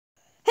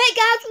Hey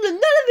guys, with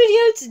another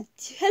video.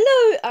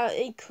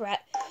 Hello,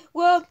 crap.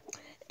 Well,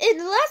 in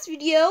the last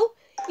video,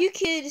 you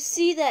could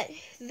see that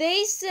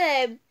they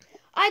said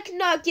I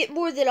cannot get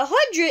more than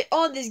 100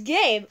 on this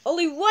game.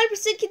 Only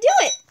 1% can do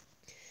it.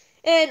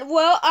 And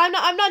well, I'm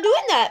not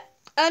doing that.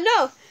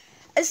 No.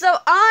 And so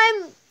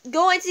I'm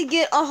going to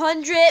get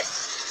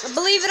 100.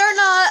 Believe it or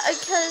not,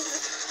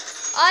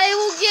 because I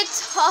will get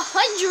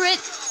 100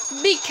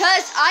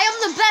 because I am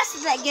the best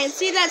at that game.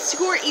 See that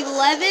score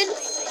 11?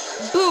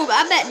 Boom,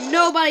 I bet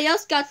nobody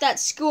else got that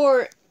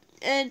score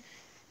in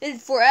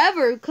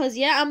forever, because,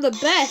 yeah, I'm the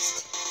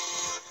best.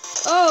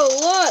 Oh,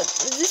 look,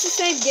 is this the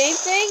same game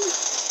thing?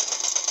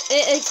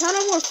 It's kind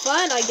of more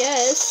fun, I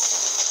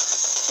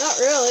guess. Not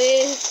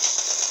really.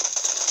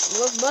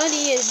 With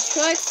money and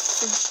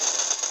trucks.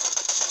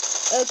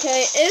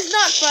 Okay, it's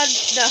not fun.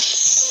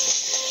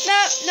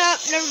 No,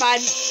 never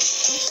mind.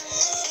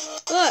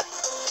 Look.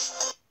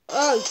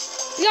 Oh,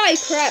 yeah,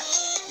 crap.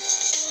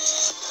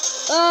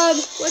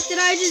 What did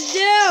I just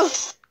do?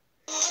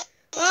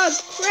 Oh,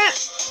 crap.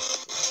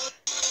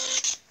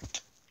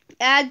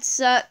 Ads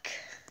suck.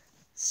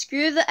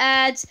 Screw the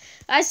ads.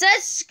 I said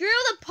screw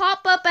the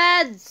pop-up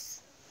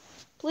ads.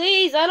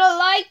 Please, I don't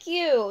like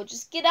you.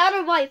 Just get out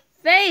of my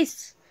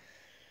face.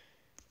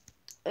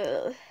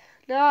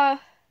 Nah.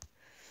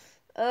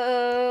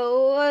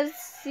 Let's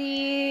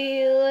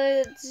see.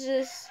 Let's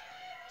just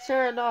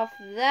turn off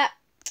that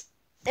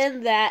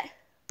and that.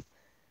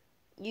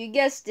 You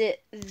guessed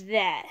it.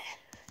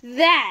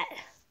 That.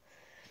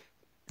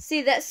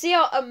 See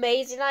how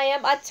amazing I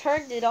am? I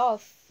turned it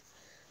off.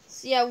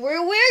 So yeah, we're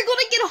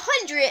gonna get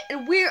 100,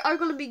 and we are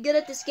gonna be good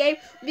at this game.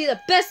 We'll be the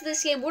best at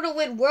this game. We're gonna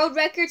win world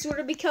records. We're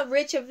gonna become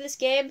rich of this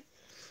game.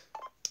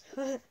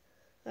 I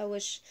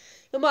wish.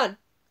 Come on.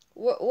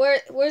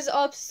 Where's the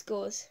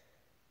obstacles?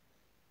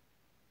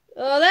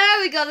 Oh, there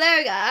we go.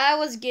 I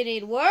was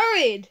getting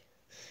worried.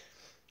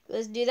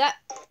 Let's do that.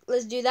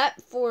 Let's do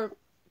that for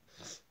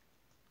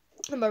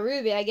my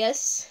Ruby, I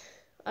guess.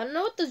 I don't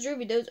know what those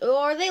Ruby does. Oh,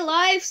 are they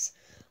lives?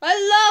 I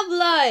love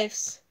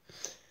lives.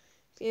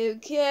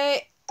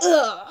 Okay.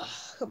 Ugh.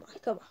 Come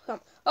on.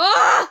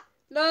 Ah!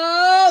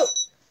 No!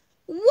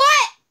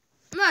 What?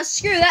 No,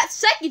 screw that.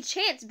 Second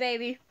chance,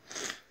 baby.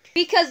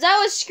 Because that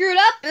was screwed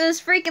up. It was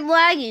freaking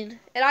lagging.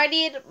 And I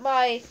need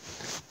my,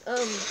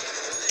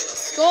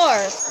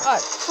 score. Oh,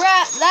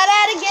 crap. That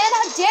ad again?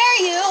 How dare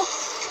you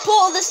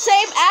pull the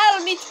same ad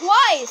on me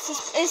twice?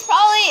 It's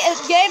probably a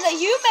game that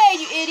you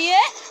made, you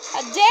idiot.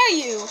 How dare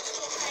you?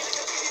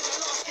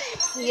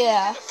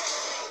 Yeah.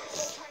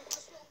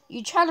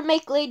 You try to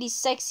make ladies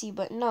sexy,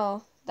 but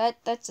no.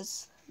 That's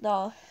just,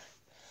 no.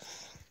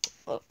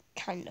 Well,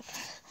 kind of.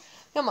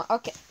 Come on,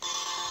 okay.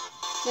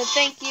 No,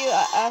 thank you.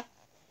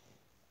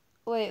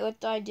 Wait, what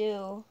do I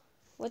do?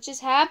 What just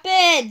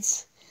happened?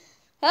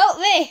 Help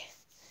me!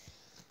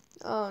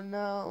 Oh,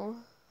 no.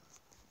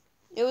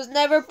 It was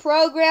never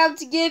programmed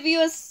to give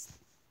you a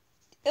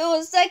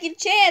second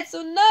chance,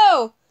 so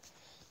no!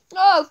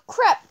 Oh,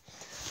 crap!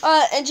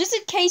 And just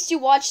in case you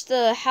watched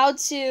the how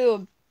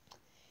to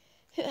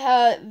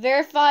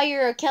verify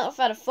your account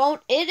without a phone,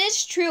 it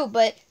is true,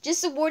 but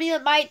just a warning,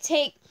 it might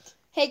take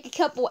a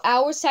couple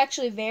hours to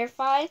actually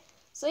verify.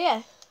 So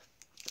yeah.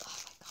 Oh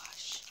my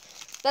gosh.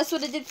 That's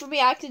what it did for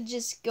me. I could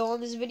just go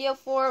on this video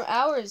for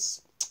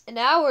hours and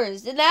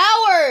hours and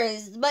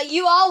hours, but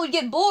you all would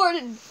get bored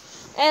and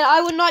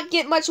I would not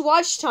get much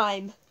watch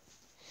time.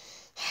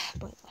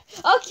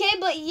 Okay,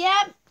 but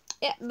yeah,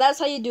 that's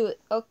how you do it.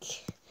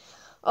 Okay.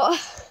 Oh,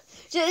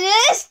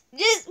 just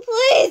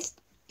please,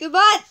 come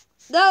on.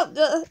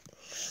 No.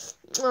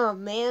 Oh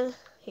man,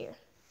 here.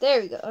 There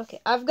we go. Okay,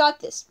 I've got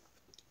this.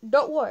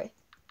 Don't worry.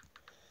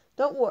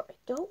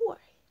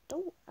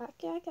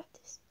 Okay, I got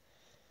this.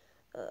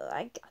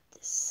 I got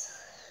this.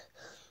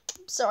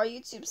 I'm sorry,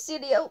 YouTube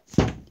Studio.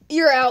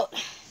 You're out.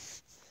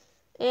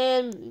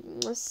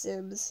 And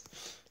Sims.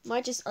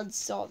 Might just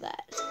uninstall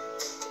that.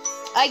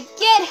 I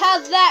get how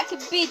that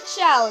could be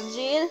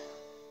challenging.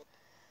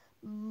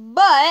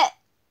 But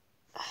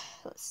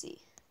let's see.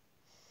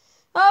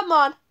 Come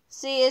on.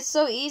 See, it's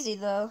so easy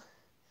though.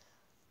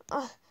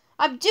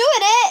 I'm doing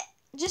it.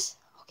 Just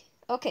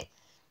okay.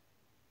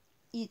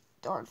 You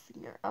darn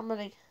finger. I'm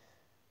gonna.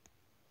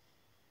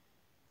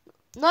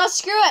 No,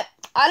 screw it.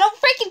 I don't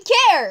freaking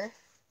care.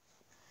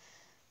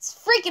 It's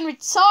freaking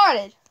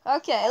retarded.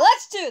 Okay,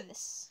 let's do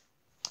this.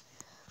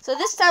 So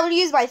this time I'm gonna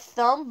use my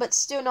thumb, but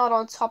still not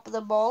on top of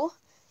the ball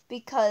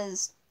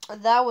because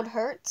that would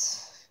hurt.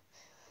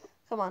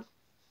 Come on.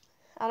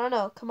 I don't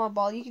know. Come on,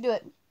 ball. You can do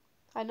it.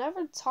 I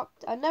never spoke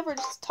to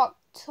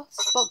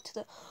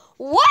the...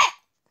 What?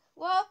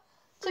 Well,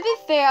 to be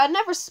fair, I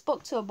never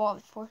spoke to a ball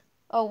before.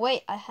 Oh,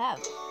 wait, I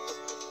have.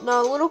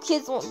 No, little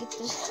kids won't get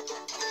this.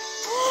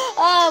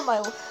 Oh,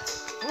 my...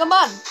 Come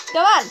on.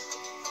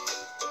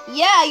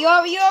 Yeah, you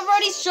have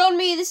already shown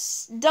me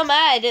this dumb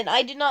ad, and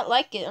I did not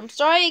like it. I'm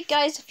sorry,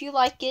 guys, if you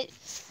like it,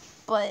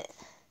 but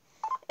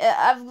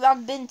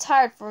I've been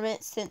tired from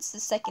it since the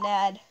second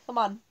ad. Come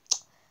on.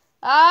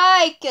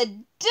 I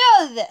could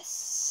do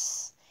this.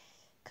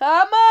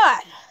 Come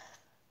on.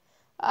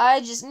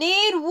 I just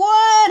need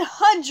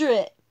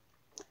 100.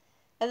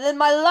 And then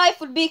my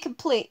life would be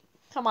complete.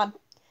 Come on.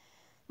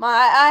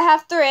 I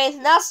have 3.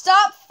 Now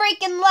stop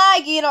freaking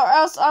lagging or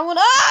else I would...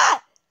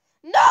 Ah!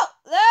 No!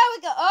 There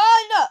we go.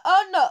 Oh, no.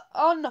 Oh, no.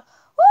 Oh, no.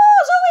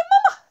 Woo, Zoe,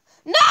 mama.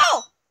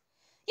 No!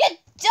 You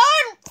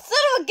darn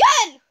son of a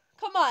gun!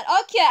 Come on.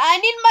 Okay, I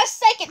need my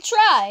second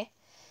try.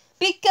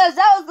 Because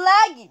that was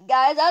lagging,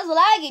 guys. I was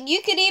lagging.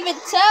 You could even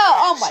tell.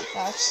 Oh, my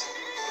gosh.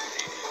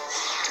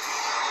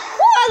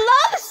 Woo, I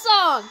love the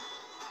song.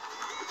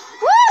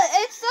 Woo,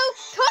 it's so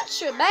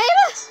country, man.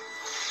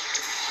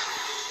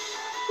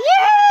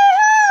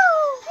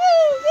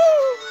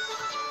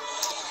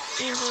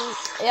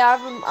 Yeah,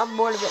 I'm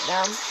bored of it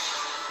now.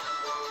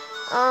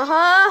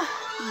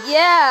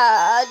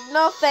 Yeah.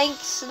 No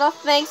thanks. No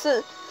thanks.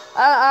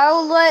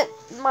 I'll let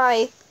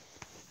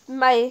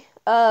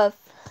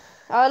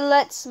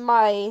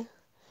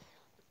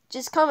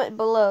just comment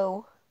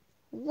below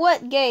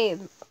what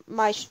game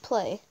I should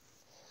play.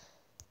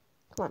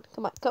 Come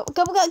on. Go.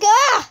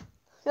 Ah!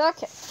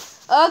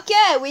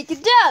 Okay, we can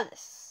do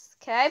this.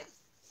 Okay.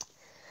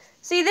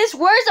 See this?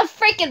 Where's the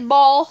freaking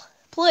ball?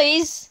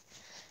 Please.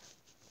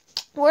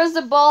 Where's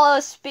the ball I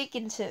was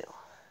speaking to?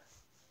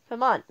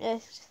 Come on. No,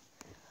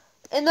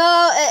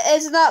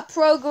 it's not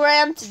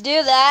programmed to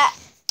do that.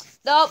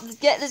 Nope,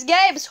 this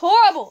game is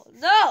horrible.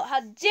 No,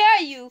 how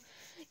dare you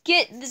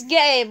get this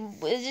game?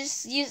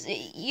 Just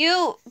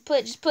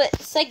put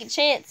second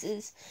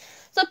chances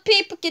so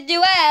people can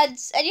do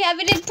ads, and you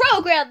haven't even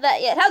programmed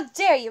that yet. How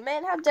dare you,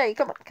 man? How dare you?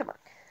 Come on.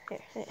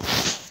 Here.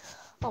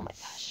 Oh my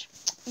gosh.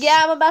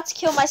 Yeah, I'm about to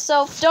kill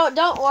myself. Don't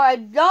worry.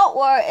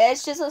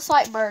 It's just a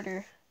slight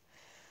murder.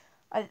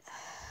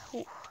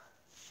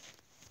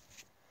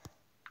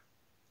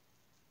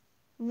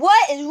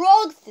 What is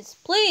wrong with this?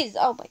 Please.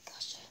 Oh my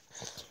gosh.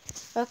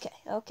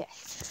 Okay.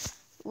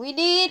 We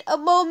need a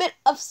moment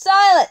of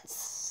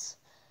silence.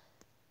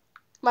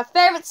 My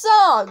favorite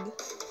song.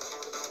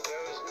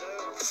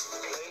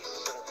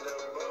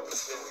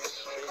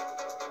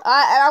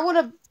 I want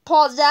to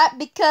pause that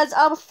because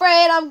I'm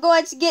afraid I'm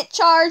going to get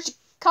charged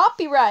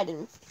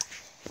copywriting.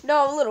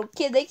 No, I'm a little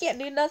kid. They can't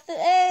do nothing.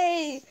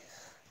 Hey.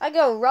 I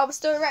go rob a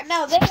store right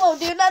now. They won't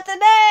do nothing.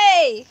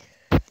 Hey!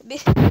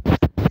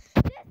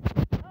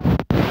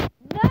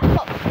 No!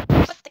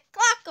 Put the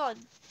clock on.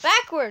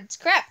 Backwards.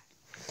 Crap.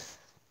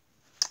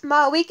 Come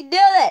on, we can do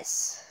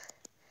this.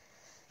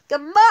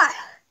 Come on.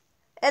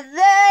 And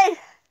then...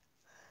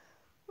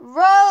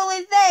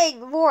 Rolly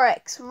thing.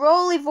 Vortex.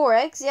 Rolly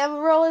vortex. You have a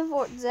rolly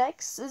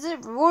vortex. Is it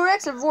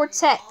vortex or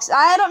vortex?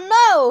 I don't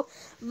know.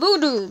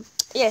 Voodoo.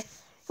 Yeah.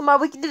 Come on,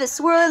 we can do this.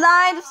 Swirly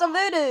lines with some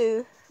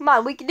voodoo. Come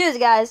on, we can do this,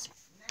 guys.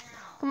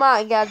 Come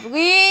on, guys.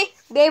 We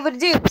be able to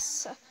do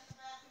this.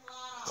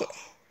 Okay.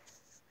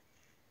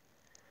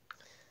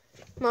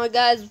 Come on,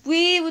 guys.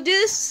 We will do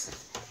this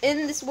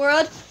in this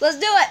world. Let's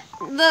do it.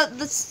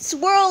 The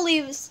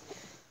swirly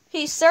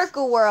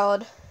circle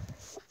world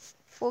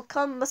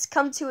must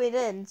come to an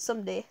end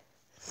someday.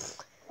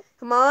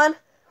 Come on.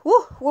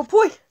 Woo, 1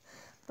 point.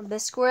 The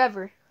best score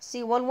ever.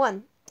 See,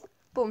 1-1.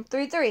 Boom,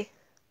 3-3.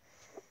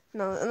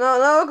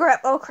 No,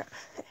 crap. Oh, crap.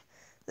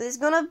 It's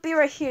gonna be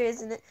right here,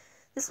 isn't it?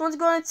 This one's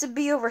going to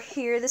be over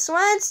here. This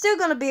one's still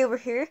going to be over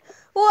here.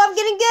 Oh, I'm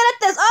getting good at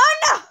this.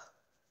 Oh,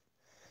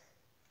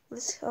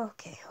 no!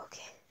 Okay.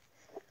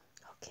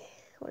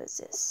 What is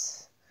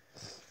this?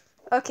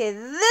 Okay,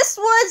 this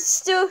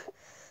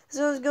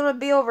one's going to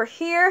be over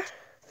here.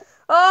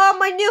 Oh,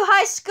 my new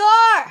high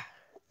score!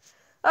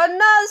 Oh,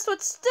 no, this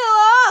one's still...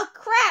 Oh,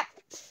 crap!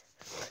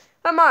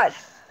 Come on.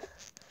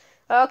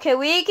 Okay,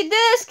 we can do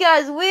this,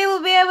 guys. We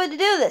will be able to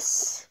do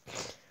this.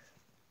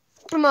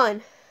 Come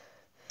on.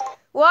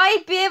 Will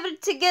I be able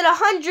to get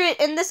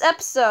 100 in this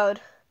episode?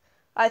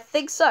 I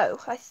think so.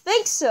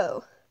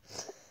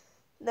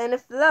 Then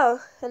if so,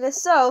 then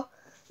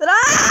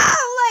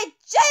my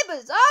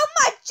chambers! Oh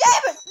my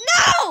chambers!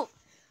 No!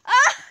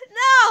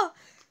 No!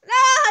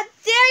 How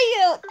dare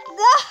you!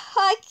 No,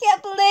 I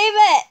can't believe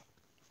it!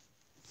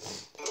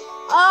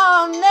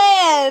 Oh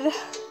man!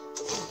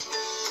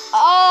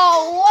 Oh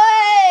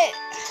what?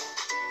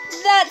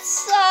 That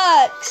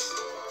sucks!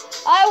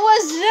 I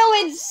was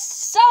doing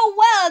so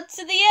well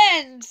to the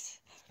end.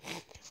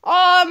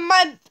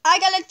 I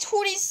got a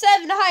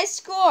 27 high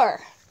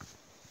score.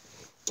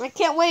 I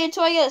can't wait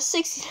until I get a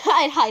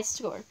 69 high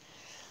score.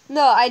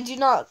 No, I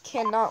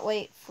cannot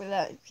wait for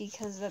that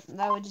because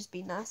that would just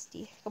be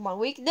nasty. Come on,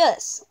 we can do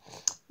this.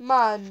 Come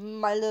on,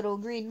 my little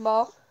green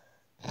ball.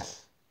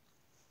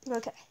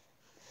 Okay.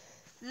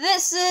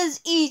 This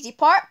is easy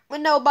part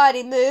when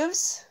nobody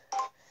moves.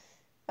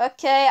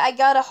 Okay, I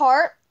got a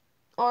heart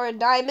or a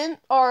diamond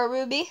or a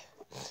ruby.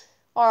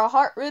 Or a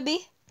heart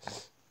ruby.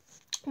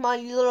 Come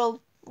on, you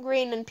little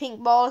green and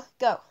pink ball.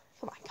 Go.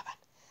 Come on.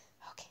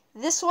 Okay.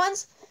 This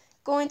one's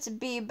going to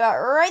be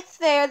about right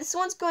there. This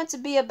one's going to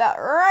be about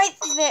right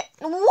there.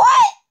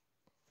 What?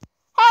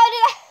 How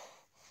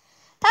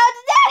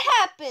did that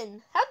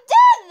happen? How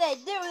dare they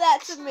do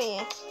that to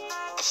me?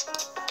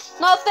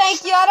 No,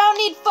 thank you. I don't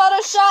need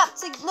Photoshop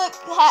to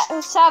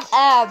have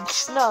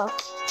abs. No.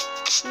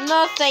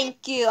 No,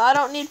 thank you. I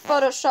don't need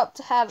Photoshop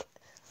to have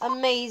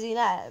amazing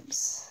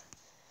abs.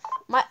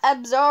 My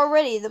abs are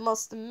already the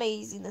most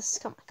amazingness.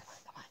 Come on, come on,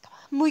 come on, come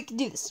on. We can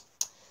do this.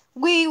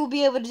 We will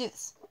be able to do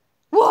this.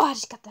 Whoa, I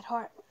just got that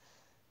heart.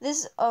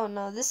 Oh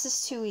no, this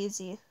is too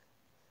easy.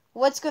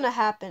 What's gonna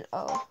happen?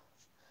 Oh.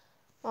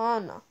 Oh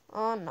no,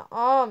 oh no,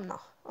 oh no,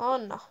 oh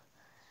no.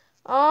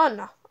 Oh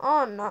no,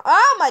 oh no.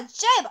 Oh my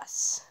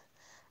Jabus!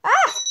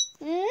 Ah!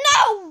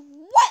 No!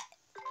 What?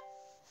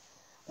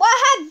 Well,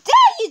 how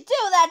dare you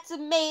do that to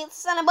me,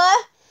 son of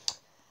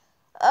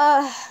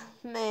a...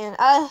 man,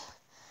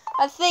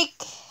 I think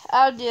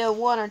I'll do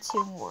 1 or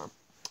 2 more.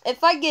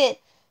 If I get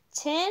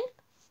 10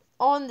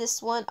 on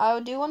this one,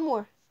 I'll do 1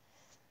 more.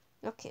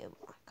 Okay, come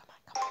on, come on,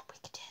 come on. We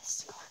can do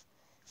this. Come on.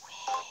 We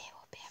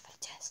will be able to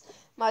do this.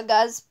 My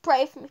guys,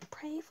 pray for me.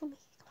 Pray for me.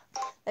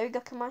 Come on. There we go.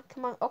 Come on,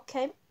 come on.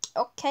 Okay,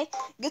 okay.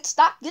 Good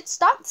stop. Good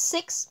stop.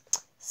 6,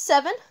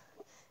 7,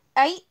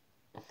 8,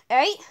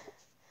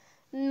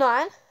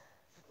 9.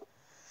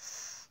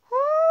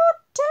 Oh,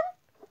 10.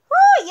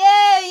 Oh,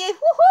 yeah, yeah.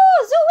 Woohoo!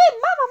 Zooey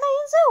mama,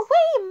 man.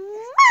 Zooey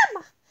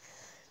mama.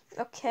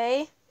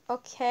 Okay,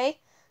 okay.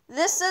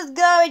 This is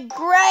going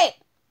great.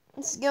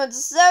 This is going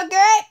so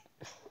great.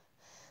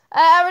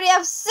 I already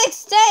have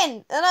 16.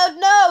 And oh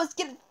no, it's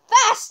getting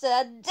faster.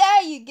 How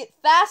dare you get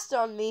faster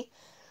on me.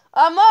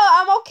 I'm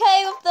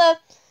okay with the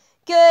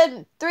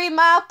good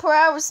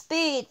 3-mile-per-hour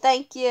speed.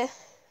 Thank you.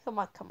 Come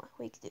on, come on.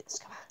 We can do this.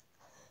 Come on.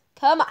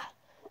 Come on.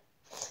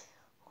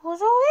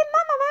 Zoe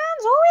mama, man.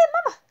 Zoe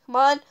mama. Come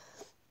on.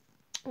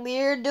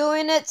 We're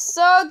doing it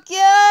so good.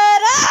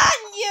 Ah,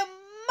 you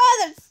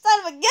mother son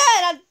of a gun.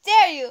 How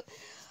dare you.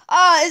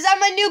 Is that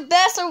my new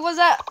best or was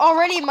that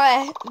already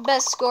my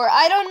best score?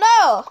 I don't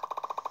know.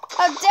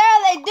 How dare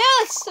they do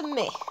this to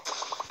me.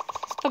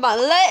 Come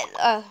on,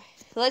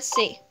 let's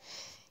see.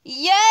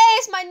 Yay,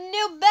 it's my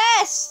new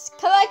best.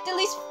 Collect at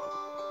least...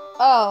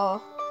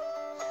 Oh.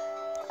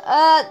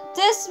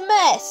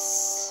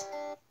 Dismiss.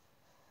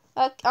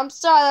 I'm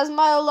sorry, that's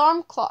my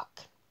alarm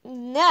clock.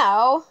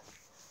 Now,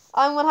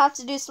 I'm going to have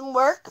to do some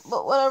work,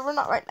 but whatever,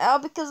 not right now,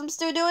 because I'm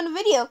still doing the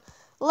video.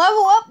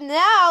 Level up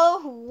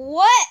now?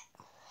 What?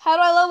 How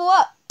do I level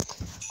up?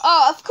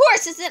 Oh, of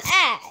course, it's an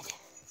ad.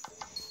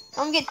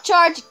 I'm going to get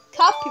charged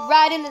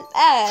copyright in an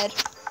ad.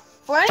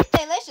 For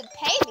anything, they should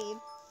pay me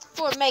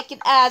for making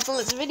ads on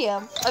this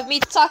video of me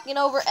talking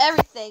over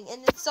everything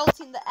and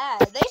insulting the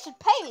ad. They should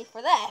pay me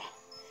for that.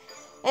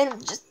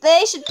 And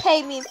they should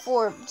pay me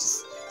for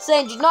just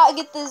saying, do not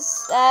get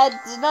this ad,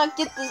 do not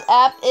get this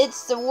app,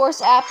 it's the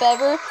worst app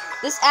ever.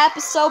 This app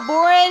is so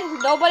boring,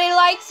 nobody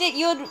likes it,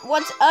 you would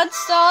want to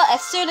uninstall it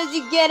as soon as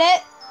you get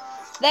it.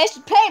 They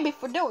should pay me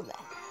for doing that.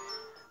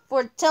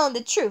 For telling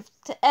the truth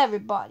to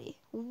everybody.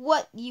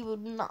 What you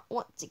would not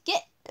want to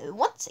get,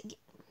 want to get.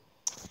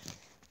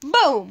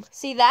 Boom!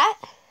 See that?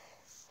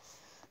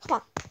 Come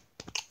on.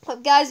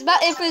 But guys,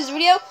 about it for this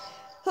video.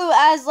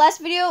 As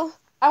last video,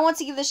 I want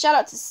to give a shout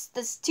out to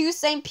the 2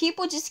 same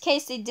people, just in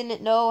case they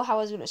didn't know how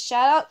I was going to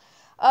shout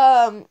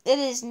out. It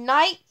is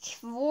Nike,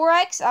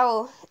 Vortex,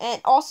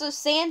 and also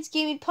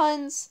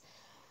sansgamingpuns,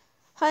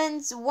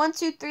 1,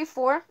 2, 3,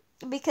 4,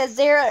 because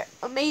they're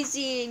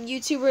amazing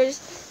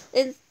YouTubers,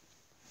 and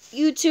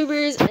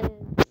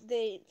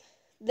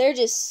they're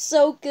just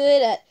so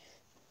good at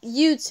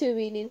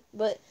YouTubing,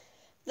 but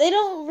they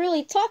don't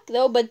really talk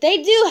though, but they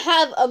do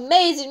have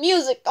amazing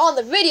music on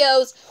the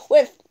videos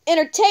with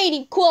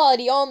entertaining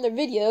quality on their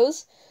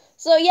videos.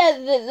 So yeah,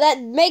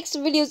 that makes the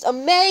videos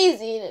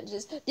amazing and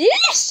just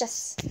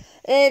delicious.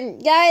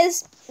 And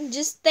guys,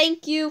 just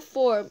thank you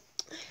for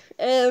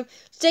 30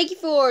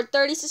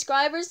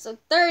 subscribers. So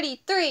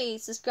 33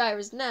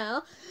 subscribers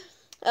now.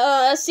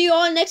 I'll see you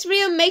all in the next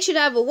video. Make sure to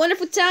have a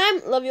wonderful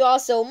time. Love you all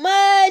so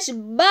much.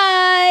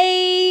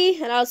 Bye.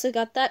 And I also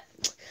got that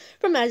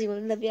from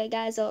Mazzyland. Love you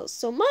guys all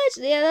so much.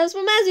 Yeah, that was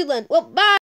from Mazzyland. Well, bye.